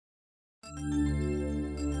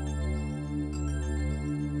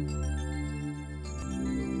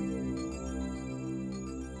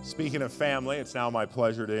Speaking of family, it's now my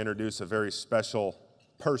pleasure to introduce a very special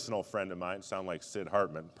personal friend of mine. Sound like Sid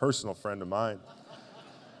Hartman. Personal friend of mine,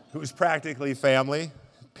 who's practically family.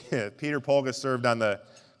 Peter Polga served on the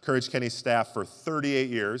Courage Kenny staff for 38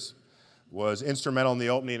 years, was instrumental in the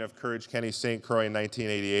opening of Courage Kenny St. Croix in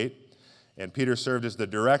 1988, and Peter served as the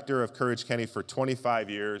director of Courage Kenny for 25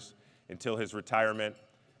 years until his retirement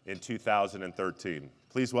in 2013.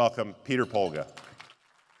 Please welcome Peter Polga.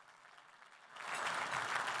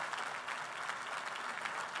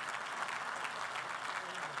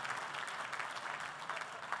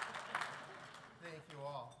 Thank you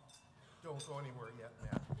all. Don't go anywhere yet,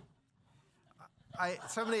 Matt.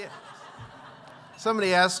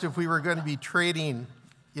 Somebody asked if we were going to be trading,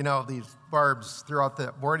 these barbs throughout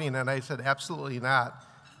the morning, and I said absolutely not.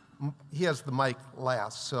 He has the mic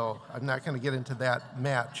last, so I'm not going to get into that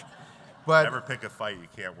match. But never pick a fight you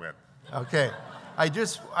can't win. Okay. I do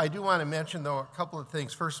want to mention, though, a couple of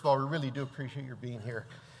things. First of all, we really do appreciate your being here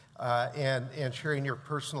and sharing your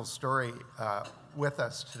personal story with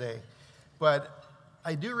us today. But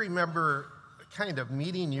I do remember kind of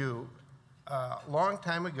meeting you a long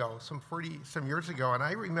time ago, some years ago, and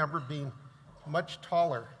I remember being much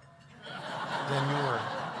taller than you were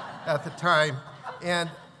at the time. And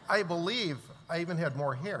I believe I even had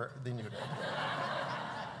more hair than you did.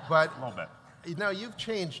 But a little bit. Now you've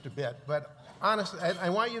changed a bit, but honestly, I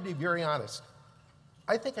want you to be very honest.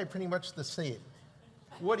 I think I'm pretty much the same.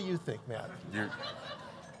 What do you think, Matt?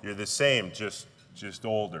 You're the same, just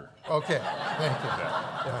older. Okay, thank you.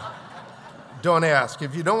 Yeah. Don't ask.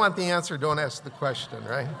 If you don't want the answer, don't ask the question,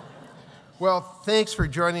 right? Well, thanks for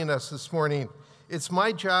joining us this morning. It's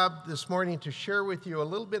my job this morning to share with you a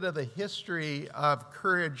little bit of the history of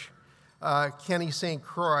Courage Kenny St.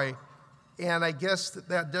 Croix. And I guess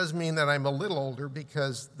that does mean that I'm a little older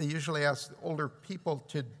because they usually ask older people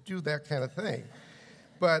to do that kind of thing.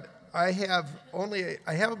 But I have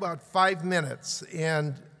about 5 minutes,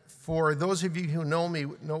 and for those of you who know me,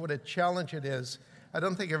 know what a challenge it is. I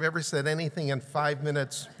don't think I've ever said anything in 5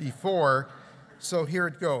 minutes before, so here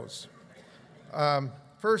it goes.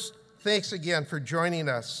 First, thanks again for joining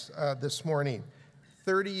us this morning.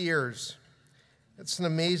 30 years. It's an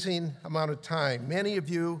amazing amount of time. Many of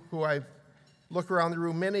you who I've looked around the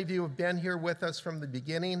room, many of you have been here with us from the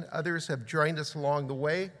beginning. Others have joined us along the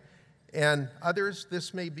way. And others,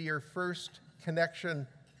 this may be your first connection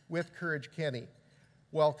with Courage Kenny.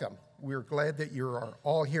 Welcome. We're glad that you are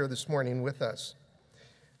all here this morning with us.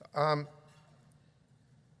 The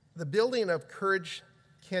building of Courage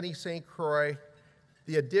Kenny St. Croix,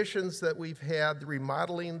 the additions that we've had, the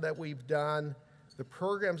remodeling that we've done, the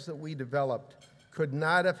programs that we developed could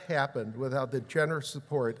not have happened without the generous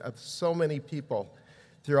support of so many people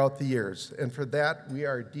throughout the years. And for that, we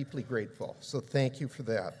are deeply grateful. So thank you for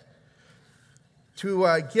that.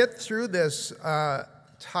 To get through this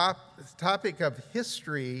topic of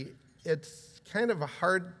history, it's kind of a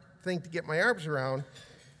hard thing to get my arms around,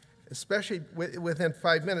 especially within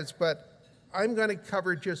 5 minutes, but I'm going to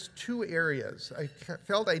cover just 2 areas. I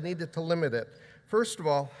felt I needed to limit it. First of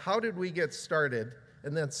all, how did we get started?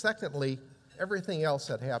 And then secondly, everything else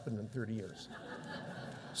that happened in 30 years.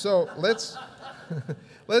 So let's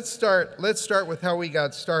start with how we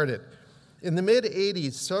got started. In the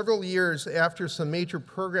mid-'80s, several years after some major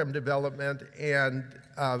program development and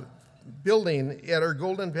building at our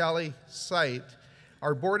Golden Valley site,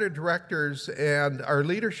 our board of directors and our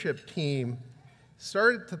leadership team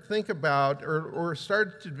started to think about or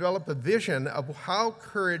started to develop a vision of how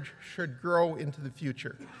Courage should grow into the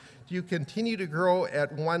future. Do you continue to grow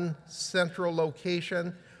at one central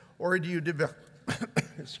location, or do you develop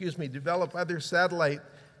other satellite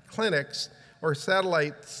clinics or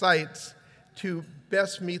satellite sites to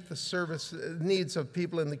best meet the service needs of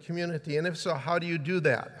people in the community? And if so, how do you do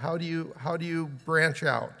that? How do you branch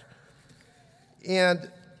out? And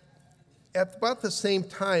at about the same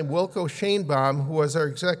time, Wilco Shanebaum, who was our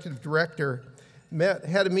executive director,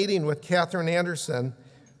 had a meeting with Catherine Anderson.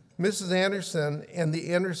 Mrs. Anderson and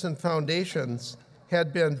the Anderson Foundations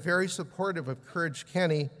had been very supportive of Courage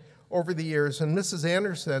Kenny over the years, and Mrs.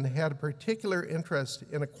 Anderson had a particular interest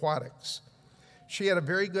in aquatics. She had a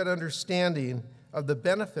very good understanding of the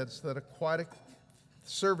benefits that aquatic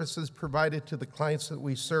services provided to the clients that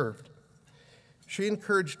we served. She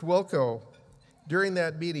encouraged Wilco, during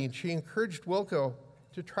that meeting, she encouraged Wilco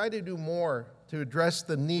to try to do more to address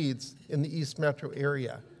the needs in the East Metro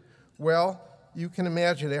area. Well, you can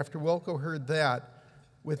imagine, after Wilco heard that,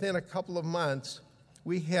 within a couple of months,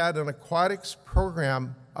 we had an aquatics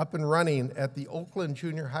program up and running at the Oakland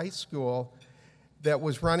Junior High School that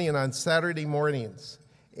was running on Saturday mornings.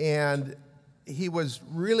 And he was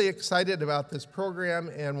really excited about this program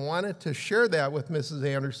and wanted to share that with Mrs.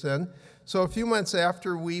 Anderson. So a few months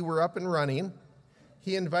after we were up and running,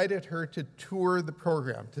 he invited her to tour the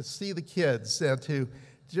program, to see the kids, and to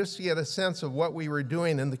just get a sense of what we were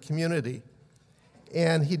doing in the community.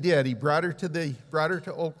 And he did. He brought her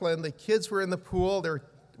to Oakland. The kids were in the pool. It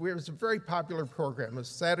was a very popular program. It was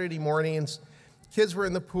Saturday mornings. Kids were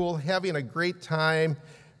in the pool having a great time,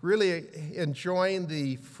 really enjoying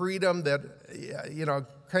the freedom that,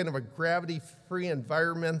 kind of a gravity-free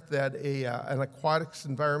environment that an aquatics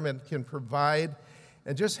environment can provide,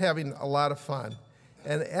 and just having a lot of fun.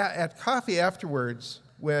 And at coffee afterwards,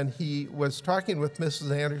 when he was talking with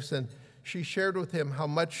Mrs. Anderson, she shared with him how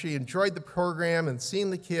much she enjoyed the program and seeing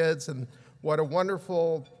the kids and what a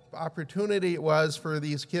wonderful opportunity it was for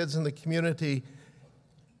these kids in the community.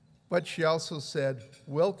 But she also said,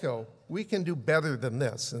 Wilco, we can do better than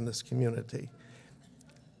this in this community.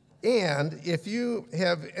 And if you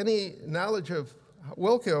have any knowledge of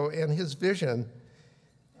Wilco and his vision,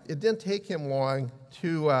 it didn't take him long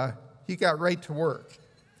to, he got right to work.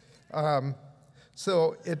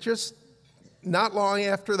 So it just, not long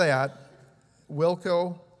after that,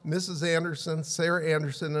 Wilco, Mrs. Anderson, Sarah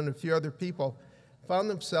Anderson, and a few other people found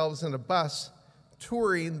themselves in a bus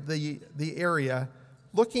touring the area,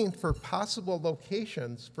 looking for possible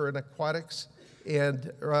locations for an aquatics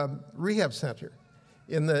and rehab center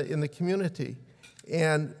in the community.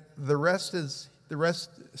 And the rest,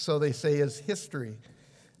 so they say, is history.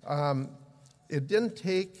 It didn't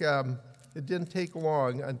take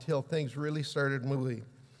long until things really started moving.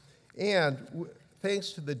 And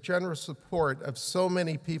thanks to the generous support of so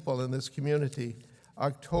many people in this community,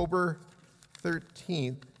 October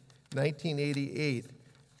 13th, 1988,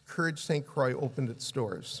 Courage St. Croix opened its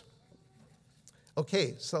doors.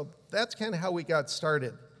 Okay, so that's kind of how we got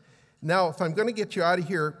started. Now, if I'm going to get you out of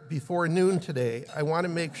here before noon today, I want to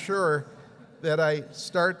make sure that I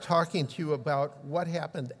start talking to you about what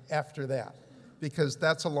happened after that, because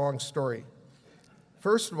that's a long story.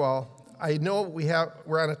 First of all, I know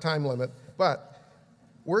we're on a time limit, but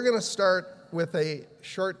we're going to start with a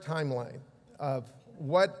short timeline of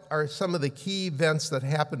what are some of the key events that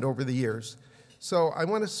happened over the years. So I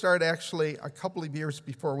want to start actually a couple of years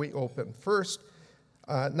before we open. First,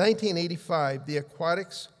 1985, the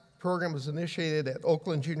aquatics program was initiated at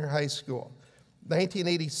Oakland Junior High School.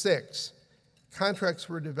 1986, contracts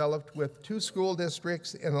were developed with 2 school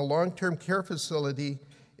districts and a long-term care facility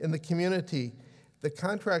in the community. The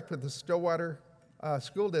contract with the Stillwater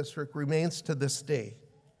School District remains to this day.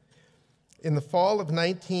 In the fall of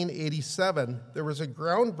 1987, there was a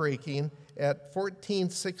groundbreaking at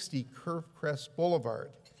 1460 Curve Crest Boulevard.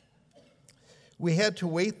 We had to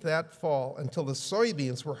wait that fall until the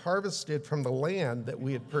soybeans were harvested from the land that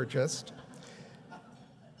we had purchased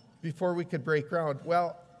before we could break ground.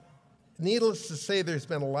 Well, needless to say, there's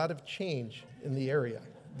been a lot of change in the area.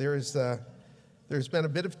 There's been a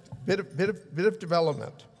bit of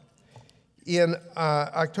development.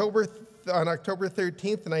 On October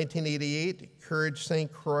 13th, 1988, Courage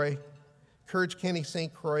Kenny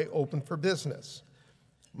St. Croix opened for business.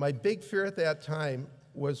 My big fear at that time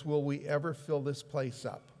was, will we ever fill this place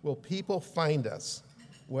up? Will people find us?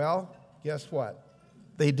 Well, guess what?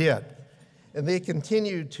 They did. And they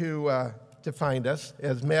continued to find us.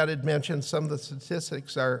 As Matt had mentioned, some of the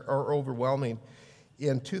statistics are overwhelming.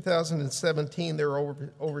 In 2017, there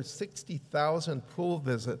were over 60,000 pool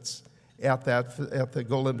visits at the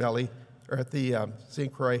Golden Valley, or at the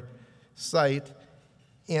St. Croix site.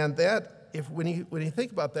 And that, when you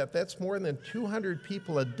think about that, that's more than 200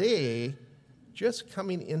 people a day just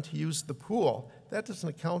coming in to use the pool. That doesn't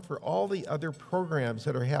account for all the other programs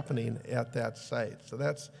that are happening at that site. So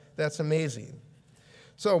that's amazing.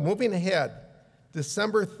 So moving ahead,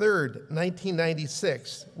 December 3rd,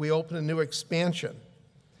 1996, we opened a new expansion.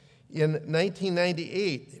 In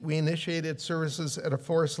 1998, we initiated services at a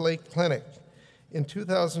Forest Lake clinic. In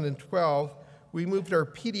 2012, we moved our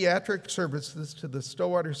pediatric services to the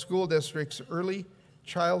Stillwater School District's Early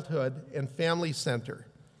Childhood and Family Center.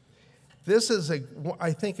 This is,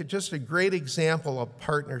 I think, just a great example of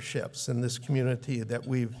partnerships in this community that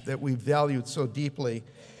we've valued so deeply.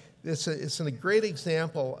 It's a great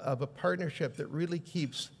example of a partnership that really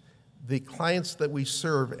keeps the clients that we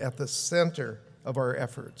serve at the center of our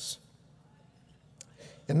efforts.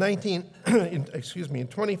 In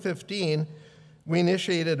 2015, we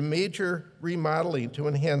initiated a major remodeling to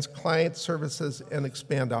enhance client services and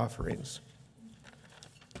expand offerings.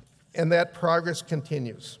 And that progress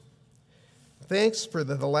continues. Thanks for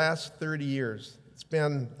the last 30 years. It's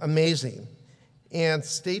been amazing. And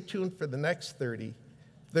stay tuned for the next 30.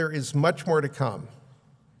 There is much more to come.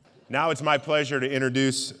 Now it's my pleasure to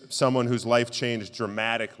introduce someone whose life changed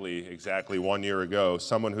dramatically exactly 1 year ago,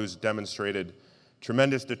 someone who's demonstrated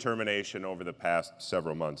tremendous determination over the past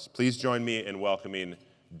several months. Please join me in welcoming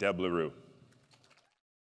Deb LeRoux.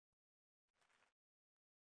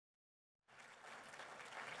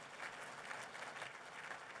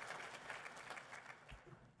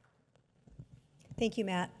 Thank you,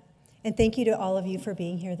 Matt, and thank you to all of you for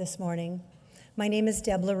being here this morning. My name is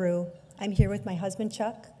Deb LeRoux. I'm here with my husband,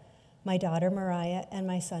 Chuck, my daughter, Mariah, and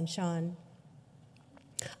my son, Sean.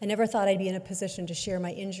 I never thought I'd be in a position to share my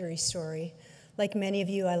injury story. Like many of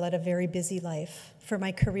you, I led a very busy life. For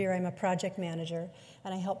my career, I'm a project manager,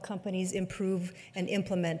 and I help companies improve and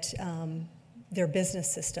implement their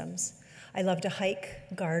business systems. I love to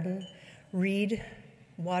hike, garden, read,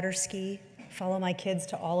 water ski, follow my kids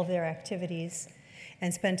to all of their activities,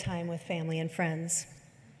 and spend time with family and friends.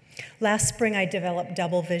 Last spring, I developed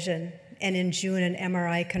double vision, and in June, an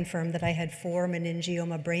MRI confirmed that I had 4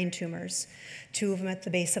 meningioma brain tumors, 2 of them at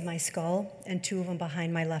the base of my skull and 2 of them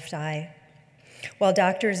behind my left eye. While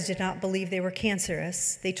doctors did not believe they were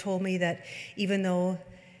cancerous, they told me that even though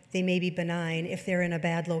they may be benign, if they're in a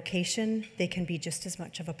bad location, they can be just as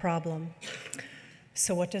much of a problem.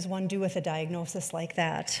 So what does one do with a diagnosis like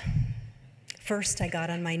that? First, I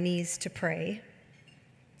got on my knees to pray.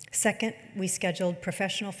 Second, we scheduled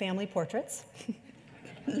professional family portraits.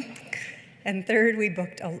 And third, we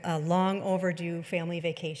booked a long overdue family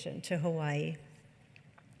vacation to Hawaii.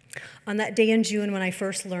 On that day in June when I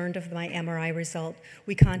first learned of my MRI result,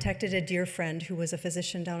 we contacted a dear friend who was a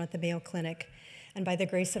physician down at the Mayo Clinic. And by the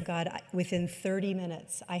grace of God, within 30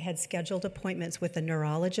 minutes, I had scheduled appointments with a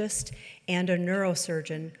neurologist and a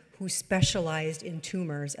neurosurgeon who specialized in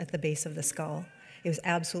tumors at the base of the skull. It was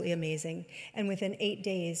absolutely amazing. And within 8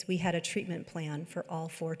 days, we had a treatment plan for all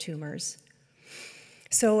 4 tumors.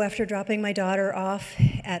 So after dropping my daughter off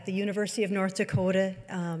at the University of North Dakota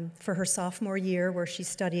for her sophomore year, where she's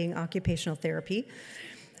studying occupational therapy,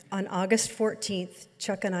 on August 14th,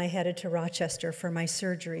 Chuck and I headed to Rochester for my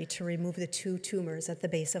surgery to remove the 2 tumors at the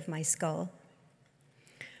base of my skull.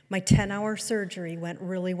 My 10-hour surgery went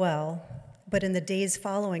really well, but in the days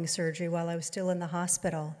following surgery, while I was still in the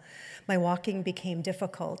hospital, my walking became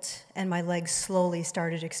difficult, and my legs slowly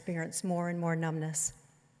started to experience more and more numbness.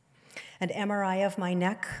 An MRI of my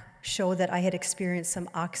neck showed that I had experienced some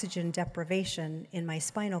oxygen deprivation in my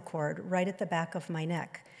spinal cord right at the back of my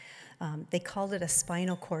neck. They called it a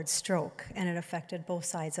spinal cord stroke, and it affected both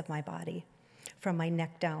sides of my body, from my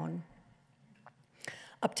neck down.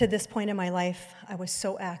 Up to this point in my life, I was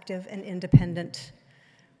so active and independent.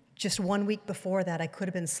 Just 1 week before that, I could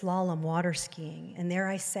have been slalom water skiing, and there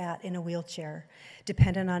I sat in a wheelchair,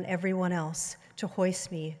 dependent on everyone else to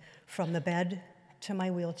hoist me from the bed to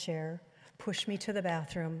my wheelchair, push me to the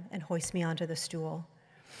bathroom, and hoist me onto the stool.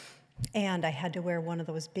 And I had to wear one of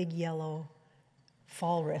those big yellow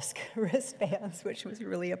fall risk wristbands, which was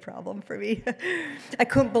really a problem for me. I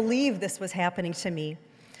couldn't believe this was happening to me.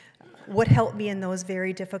 What helped me in those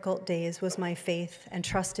very difficult days was my faith and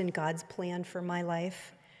trust in God's plan for my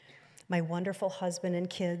life, my wonderful husband and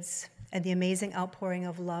kids, and the amazing outpouring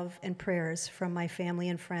of love and prayers from my family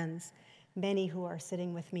and friends, many who are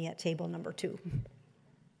sitting with me at table number 2.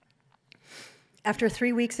 After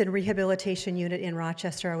 3 weeks in rehabilitation unit in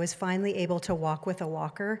Rochester, I was finally able to walk with a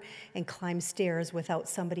walker and climb stairs without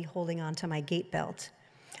somebody holding onto my gait belt.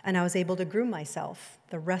 And I was able to groom myself,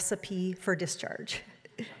 the recipe for discharge.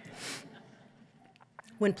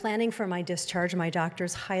 When planning for my discharge, my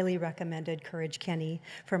doctors highly recommended Courage Kenny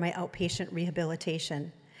for my outpatient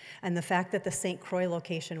rehabilitation. And the fact that the St. Croix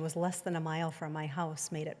location was less than a mile from my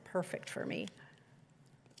house made it perfect for me.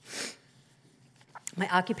 My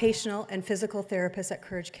occupational and physical therapists at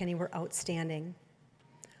Courage Kenny were outstanding.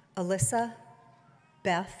 Alyssa,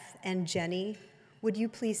 Beth, and Jenny, would you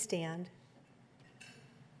please stand?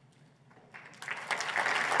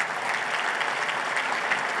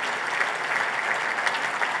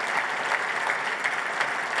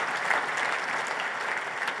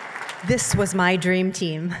 This was my dream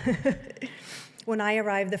team. When I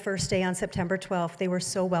arrived the first day on September 12th, they were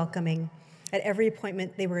so welcoming. At every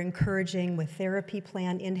appointment, they were encouraging with therapy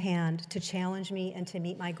plan in hand to challenge me and to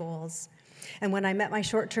meet my goals. And when I met my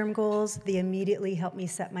short-term goals, they immediately helped me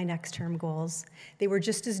set my next-term goals. They were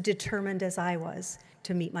just as determined as I was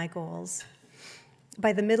to meet my goals.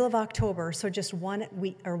 By the middle of October, so just 1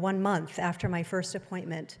 week or 1 month after my first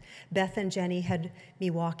appointment, Beth and Jenny had me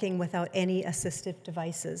walking without any assistive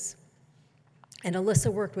devices. And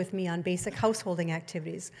Alyssa worked with me on basic householding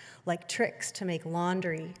activities, like tricks to make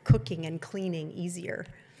laundry, cooking, and cleaning easier.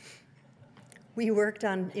 We worked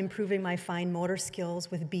on improving my fine motor skills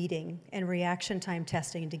with beating and reaction time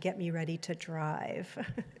testing to get me ready to drive.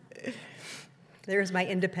 There's my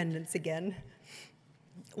independence again.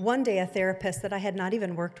 One day, a therapist that I had not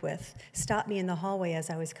even worked with stopped me in the hallway as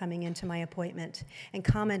I was coming into my appointment and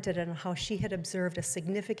commented on how she had observed a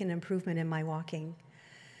significant improvement in my walking.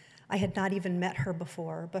 I had not even met her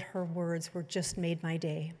before, but her words were just made my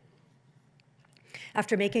day.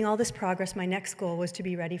 After making all this progress, my next goal was to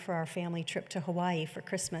be ready for our family trip to Hawaii for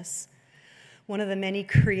Christmas. One of the many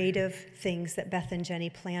creative things that Beth and Jenny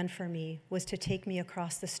planned for me was to take me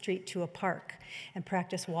across the street to a park and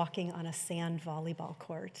practice walking on a sand volleyball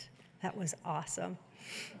court. That was awesome.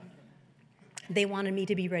 They wanted me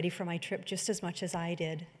to be ready for my trip just as much as I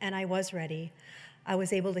did, and I was ready. I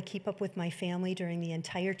was able to keep up with my family during the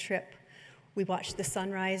entire trip. We watched the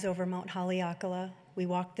sunrise over Mount Haleakala. We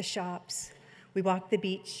walked the shops. We walked the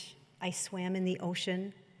beach. I swam in the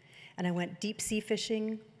ocean, and I went deep sea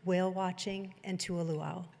fishing, whale watching, and to a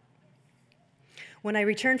luau. When I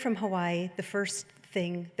returned from Hawaii, the first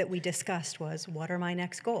thing that we discussed was, what are my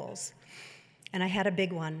next goals? And I had a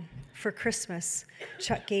big one. For Christmas,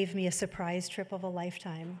 Chuck gave me a surprise trip of a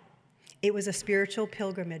lifetime. It was a spiritual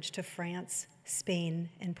pilgrimage to France, Spain,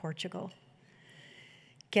 and Portugal.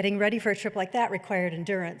 Getting ready for a trip like that required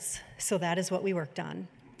endurance, so that is what we worked on.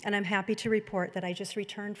 And I'm happy to report that I just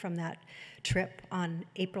returned from that trip on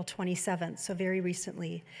April 27th, so very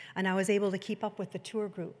recently, and I was able to keep up with the tour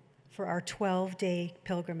group for our 12-day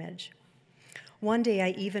pilgrimage. One day I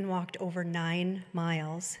even walked over 9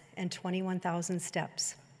 miles and 21,000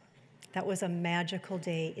 steps. That was a magical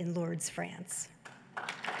day in Lourdes, France.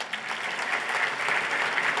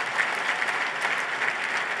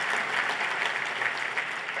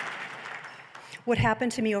 What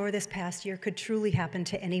happened to me over this past year could truly happen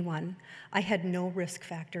to anyone. I had no risk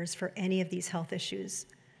factors for any of these health issues.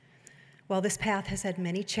 While this path has had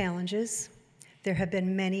many challenges, there have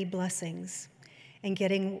been many blessings, and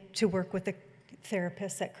getting to work with the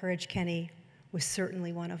therapists at Courage Kenny was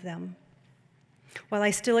certainly one of them. While I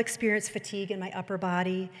still experience fatigue in my upper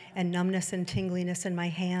body and numbness and tingliness in my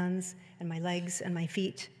hands and my legs and my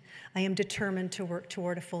feet, I am determined to work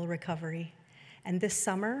toward a full recovery. And this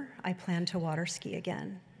summer, I plan to water ski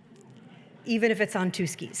again, even if it's on 2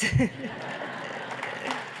 skis.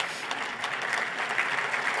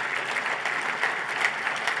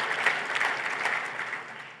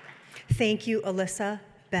 Thank you, Alyssa,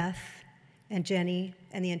 Beth, and Jenny,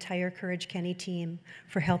 and the entire Courage Kenny team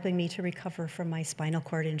for helping me to recover from my spinal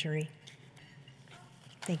cord injury.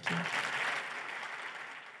 Thank you.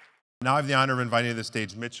 Now I have the honor of inviting to the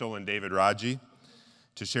stage Mitchell and David Radziej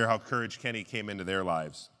to share how Courage Kenny came into their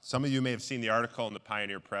lives. Some of you may have seen the article in the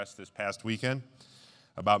Pioneer Press this past weekend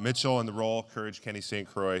about Mitchell and the role Courage Kenny St.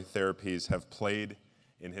 Croix therapies have played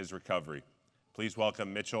in his recovery. Please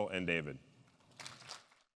welcome Mitchell and David.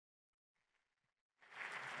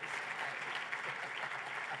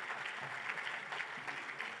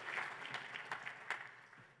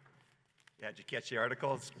 Yeah, did you catch the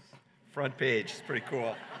article? It's front page. It's pretty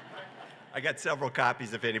cool. I got several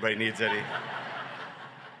copies if anybody needs any.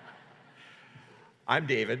 I'm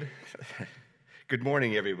David. Good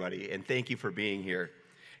morning, everybody, and thank you for being here.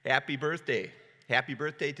 Happy birthday. Happy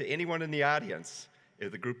birthday to anyone in the audience.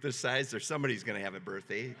 If the group this size, there's somebody who's going to have a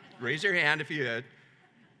birthday. Raise your hand if you had.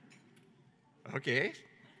 Okay.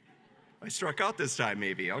 I struck out this time,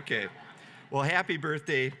 maybe. Okay. Well, happy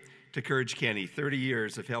birthday to Courage Kenny. 30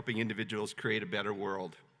 years of helping individuals create a better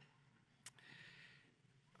world.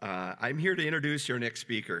 I'm here to introduce your next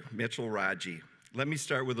speaker, Mitchell Radziej. Let me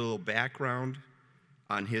start with a little background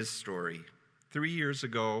on his story. 3 years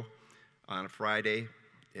ago, on a Friday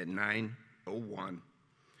at 9:01,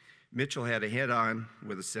 Mitchell had a head-on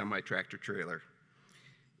with a semi-tractor trailer,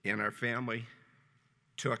 and our family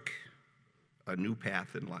took a new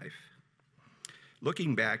path in life.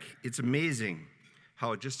 Looking back, it's amazing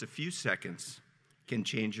how just a few seconds can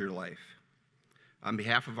change your life. On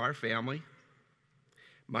behalf of our family,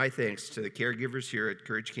 my thanks to the caregivers here at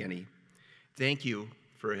Courage Kenny. Thank you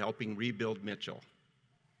for helping rebuild Mitchell.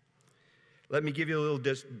 Let me give you a little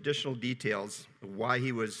additional details of why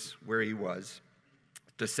he was where he was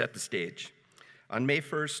to set the stage. On May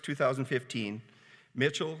 1st, 2015,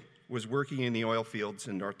 Mitchell was working in the oil fields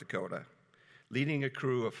in North Dakota, leading a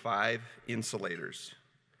crew of 5 insulators.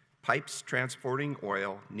 Pipes transporting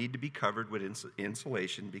oil need to be covered with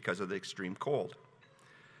insulation because of the extreme cold.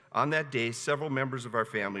 On that day, several members of our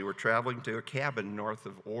family were traveling to a cabin north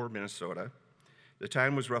of Orr, Minnesota. The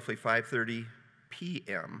time was roughly 5:30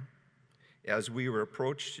 p.m. As we were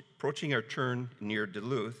approaching our turn near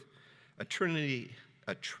Duluth, a Trinity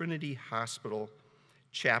Hospital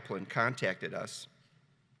chaplain contacted us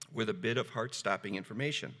with a bit of heart-stopping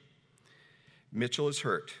information. Mitchell is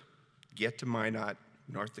hurt. Get to Minot,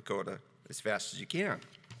 North Dakota, as fast as you can.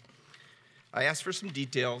 I asked for some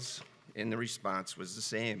details, and the response was the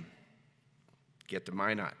same. Get to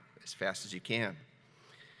Minot as fast as you can.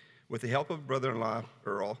 With the help of brother-in-law,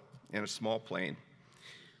 Earl, and a small plane,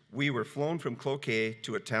 we were flown from Cloquet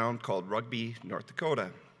to a town called Rugby, North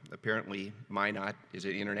Dakota. Apparently, Minot is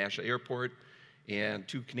an international airport, and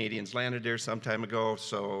 2 Canadians landed there some time ago,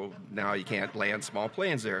 so now you can't land small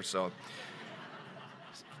planes there. So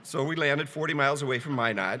we landed 40 miles away from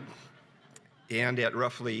Minot, and at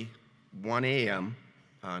roughly 1 a.m.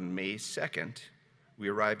 on May 2nd, we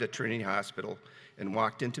arrived at Trinity Hospital and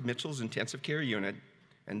walked into Mitchell's intensive care unit,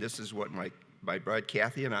 and this is what my bride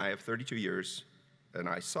Kathy and I of 32 years and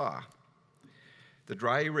I saw. The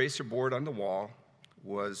dry eraser board on the wall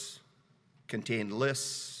contained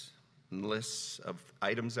lists and lists of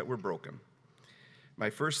items that were broken. My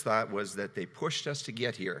first thought was that they pushed us to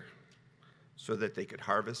get here so that they could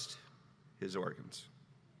harvest his organs.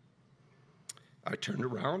 I turned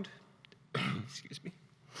around, excuse me.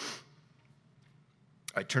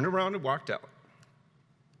 I turned around and walked out.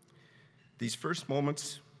 These first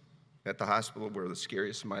moments at the hospital were the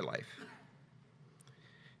scariest of my life.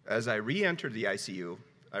 As I re-entered the ICU,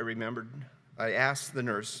 I asked the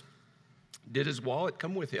nurse, did his wallet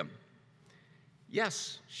come with him?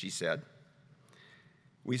 Yes, she said.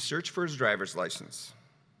 We searched for his driver's license,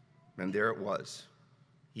 and there it was.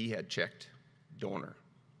 He had checked donor.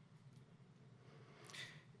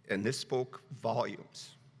 And this spoke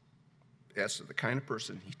volumes as to the kind of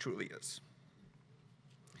person he truly is.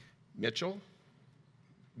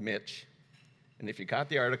 Mitch, and if you caught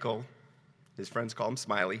the article, his friends call him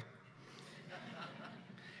Smiley,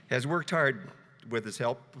 has worked hard with his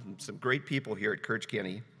help from some great people here at Courage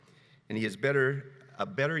Kenny, and he is a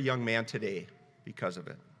better young man today because of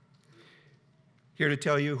it. Here to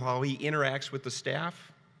tell you how he interacts with the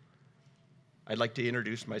staff, I'd like to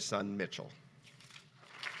introduce my son, Mitchell.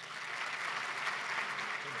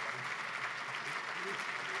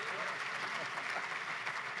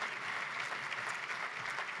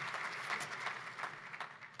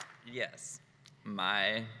 Yes,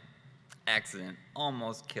 my accident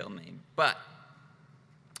almost killed me, but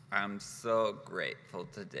I'm so grateful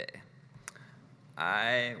today.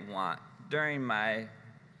 During my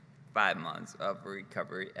 5 months of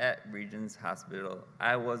recovery at Regions Hospital,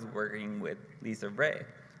 I was working with Lisa Ray,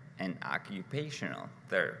 an occupational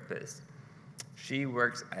therapist. She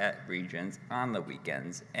works at Regions on the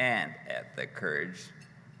weekends and at the Courage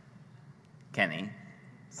Kenny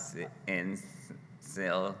in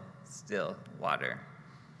Stillwater.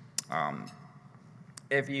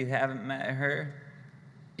 If you haven't met her,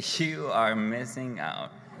 you are missing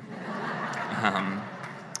out.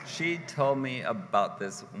 She told me about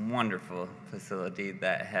this wonderful facility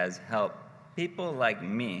that has helped people like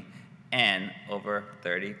me and over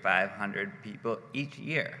 3,500 people each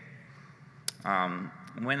year.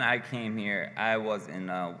 When I came here, I was in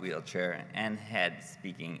a wheelchair and had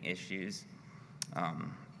speaking issues.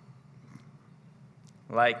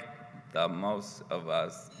 Like the most of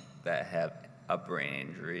us that have a brain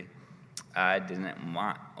injury, I didn't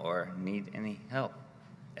want or need any help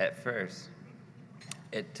at first.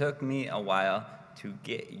 It took me a while to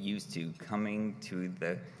get used to coming to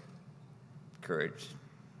the Courage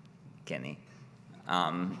Kenny.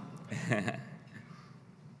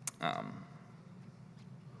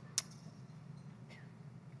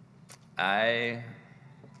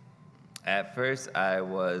 At first I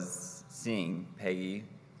was seeing Peggy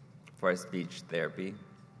for speech therapy,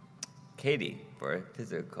 Katie for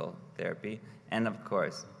physical therapy, and of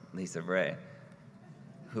course, Lisa Ray,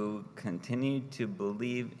 who continued to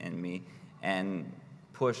believe in me and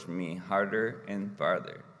pushed me harder and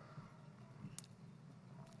farther.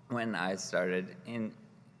 When I started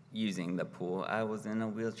using the pool, I was in a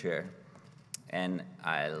wheelchair, and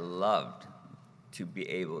I loved to be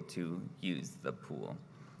able to use the pool.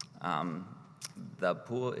 The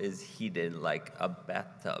pool is heated like a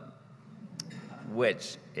bathtub,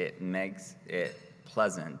 which it makes it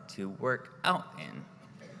pleasant to work out in.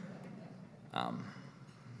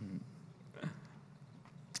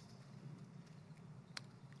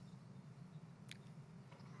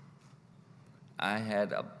 I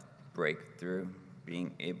had a breakthrough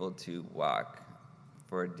being able to walk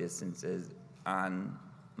for distances on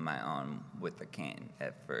my own with a cane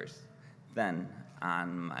at first, then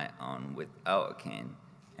on my own without a cane,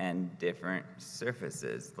 and different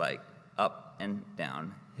surfaces like up and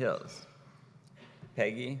down hills.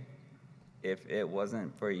 Peggy, if it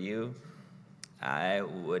wasn't for you, I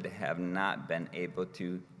would have not been able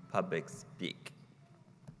to public speak.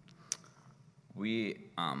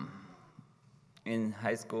 In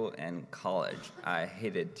high school and college, I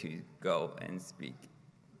hated to go and speak.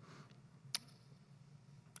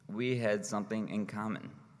 We had something in common.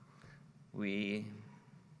 We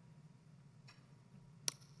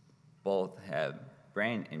both had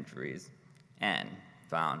brain injuries and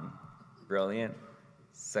found brilliant,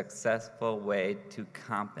 successful way to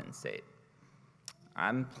compensate.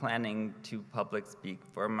 I'm planning to public speak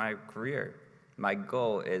for my career. My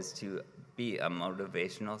goal is to be a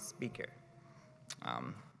motivational speaker.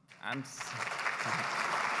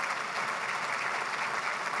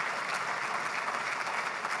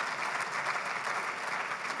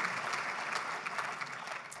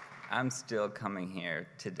 I'm still coming here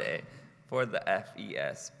today for the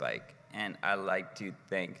FES spike, and I'd like to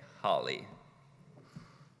thank Holly.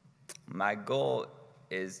 My goal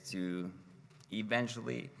is to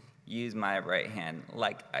eventually use my right hand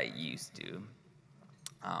like I used to.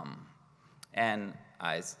 And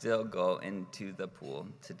I still go into the pool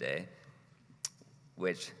today,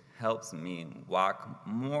 which helps me walk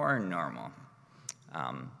more normal.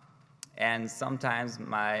 And sometimes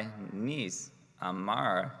my niece,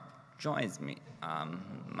 Amara, joins me.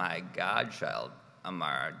 My godchild,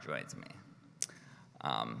 Amara, joins me.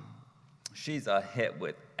 She's a hit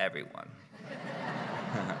with everyone.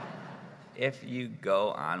 If you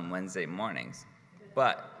go on Wednesday mornings,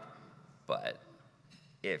 but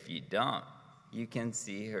if you don't, you can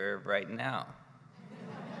see her right now.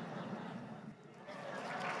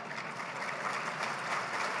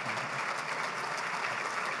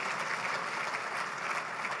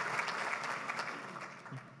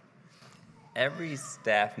 Every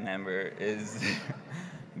staff member is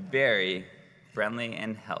very friendly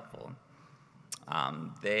and helpful.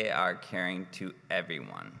 They are caring to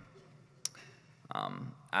everyone.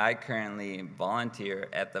 I currently volunteer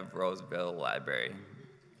at the Roseville Library,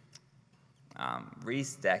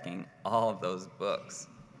 restacking all of those books,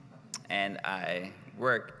 and I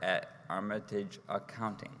work at Armitage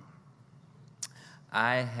Accounting.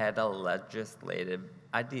 I had a legislative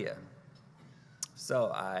idea,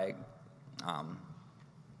 so I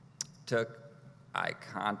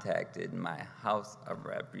contacted my House of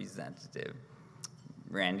Representative,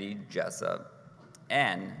 Randy Jessup,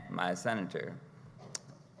 and my senator,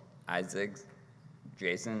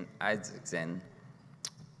 Jason Isaacson,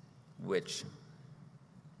 which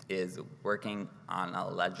is working on a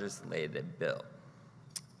legislative bill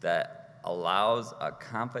that allows a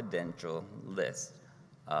confidential list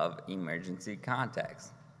of emergency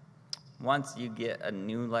contacts. Once you get a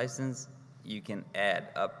new license, you can add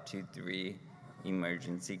up to 3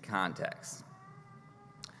 emergency contacts.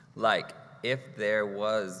 Like if there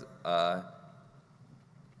was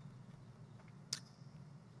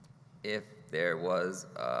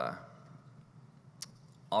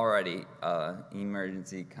already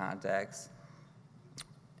emergency contacts,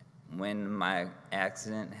 when my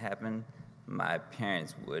accident happened, my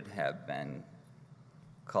parents would have been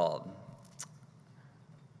called.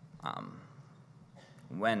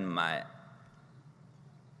 When my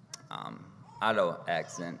auto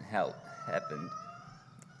accident happened,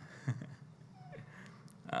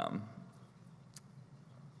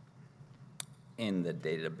 in the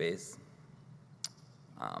database,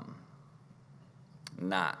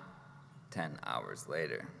 not 10 hours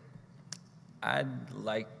later. I'd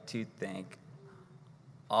like to thank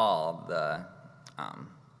all the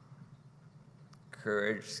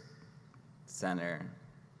Courage Center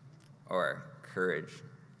or Courage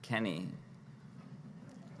Kenny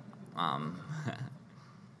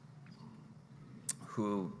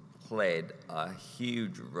who played a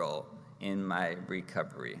huge role in my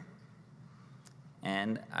recovery.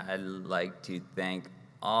 And I'd like to thank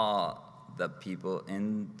all the people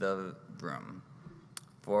in the room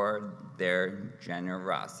for their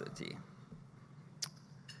generosity.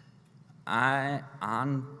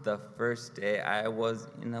 On the first day, I was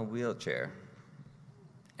in a wheelchair,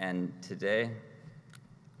 and today,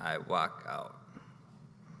 I walk out.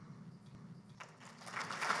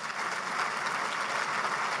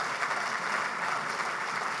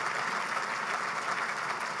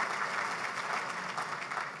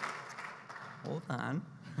 Hold on.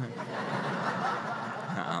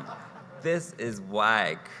 This is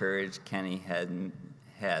why Courage Kenny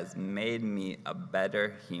has made me a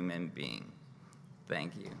better human being.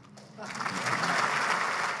 Thank you.